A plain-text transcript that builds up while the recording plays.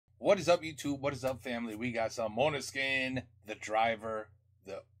What is up, YouTube? What is up, family? We got some Måneskin, the driver,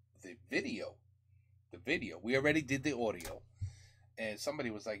 the video. The video. We already did the audio. And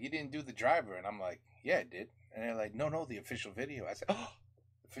somebody was like, you didn't do the driver. And I'm like, yeah, I did. And they're like, no, the official video. I said, oh,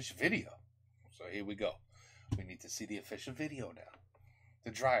 official video. So here we go. We need to see the official video now.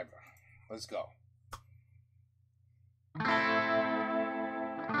 The driver. Let's go.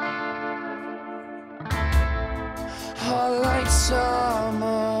 Hot like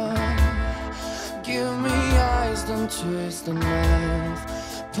summer, give me eyes, don't twist the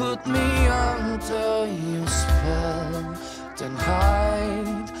knife. Put me under your spell, then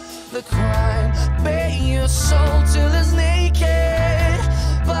hide the crime. Bare your soul till it's naked,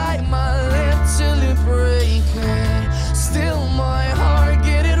 bite my lip till you break it. Still my heart,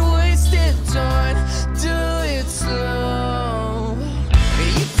 get it wasted, don't do it slow.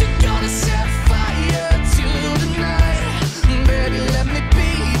 If you're gonna set fire to the night, baby, let me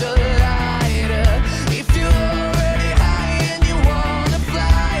be the lighter. If you're already high and you wanna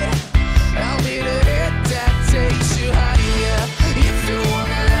fly, I'll be the hit that takes you higher. If you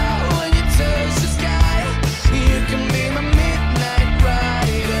wanna love when you touch the sky, you can be my midnight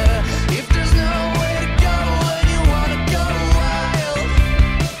rider. If there's nowhere to go when you wanna go wild,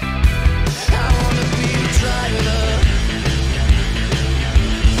 I wanna be the driver.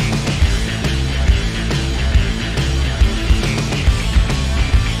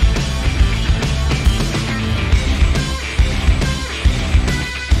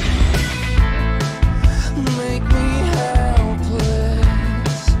 Make me helpless,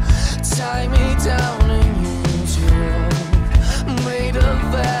 tie me down and use your rope. Made of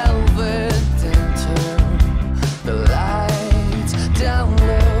velvet, then turn the lights down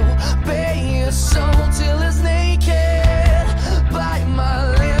low. Bare your soul till it's naked, bite my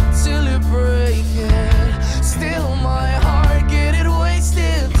lip till you break it. Still my heart, get it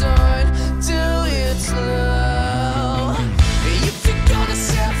wasted, don't do it slow. If you're gonna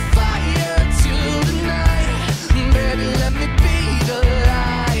set fire to the night, baby, let me be the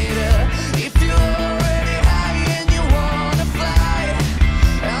lighter. If you're already high and you wanna fly,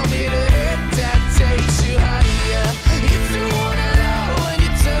 I'll be the hit that takes you higher. If you wanna love when you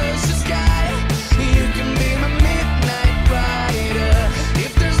touch the sky, you can be my midnight rider.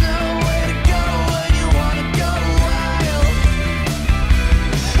 If there's nowhere to go when you wanna go wild,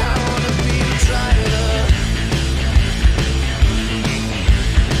 I wanna be the driver.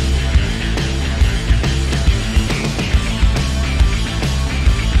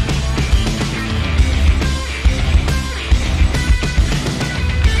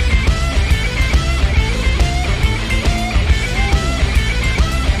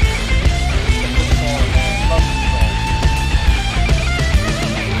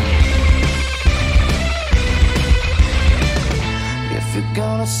 If you're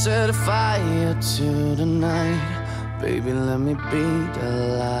gonna set a fire to the night, baby, let me be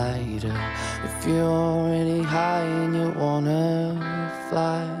the lighter. If you're already high and you wanna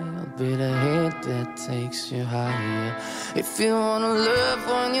fly, I'll be the hit that takes you higher. If you wanna love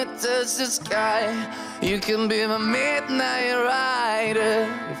when you touch the sky, you can be my midnight rider.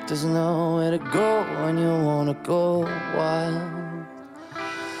 If there's nowhere to go when you wanna go wild,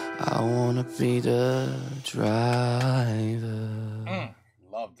 I wanna be the driver.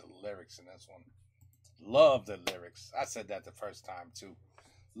 Love the lyrics in this one. Love the lyrics. I said that the first time too.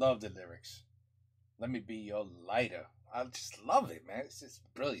 Love the lyrics. Let me be your lighter. I just love it, man. It's just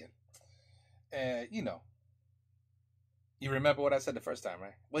brilliant. You remember what I said the first time,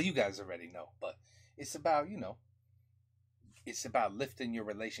 right? Well, you guys already know, but it's about, it's about lifting your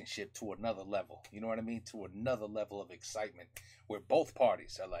relationship to another level. You know what I mean? To another level of excitement where both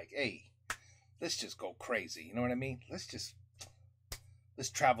parties are like, hey, let's just go crazy. You know what I mean? Let's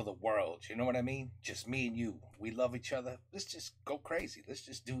travel the world. You know what I mean? Just me and you. We love each other. Let's just go crazy. Let's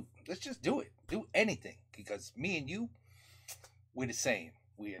just do it. Do anything. Because me and you, we're the same.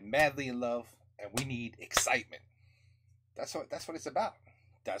 We are madly in love and we need excitement. That's what it's about.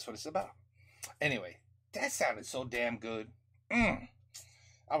 That's what it's about. Anyway, that sounded so damn good. I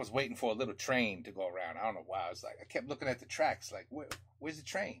was waiting for a little train to go around. I don't know why. I kept looking at the tracks like, where's the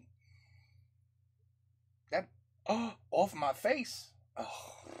train? Off My Face.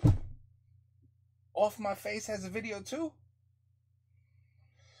 Oh, Off My Face has a video too?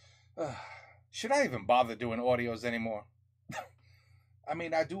 Should I even bother doing audios anymore? I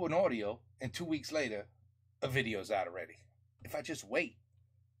mean, I do an audio and 2 weeks later, a video's out already. If I just wait,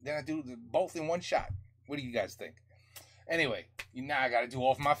 then I do both in one shot. What do you guys think? Anyway, now I gotta do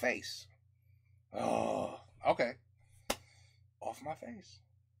Off My Face. Oh, okay. Off My Face.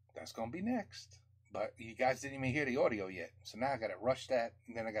 That's gonna be next. But you guys didn't even hear the audio yet. So now I got to rush that.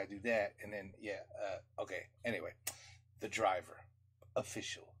 And then I got to do that. And then, yeah. Okay. Anyway. The Driver.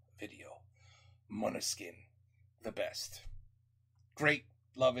 Official video. Måneskin. The best. Great.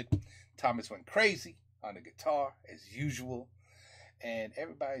 Love it. Thomas went crazy on the guitar as usual. And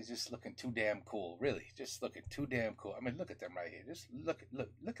everybody's just looking too damn cool. Really. Just looking too damn cool. I mean, look at them right here. Just look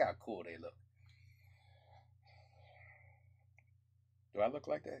how cool they look. Do I look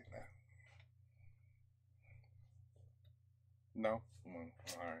like that? No? All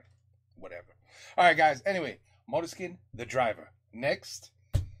right. Whatever. All right, guys. Anyway, Måneskin, The Driver. Next,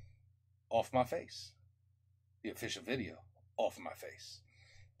 Off My Face. The official video, Off My Face.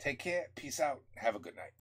 Take care. Peace out. Have a good night.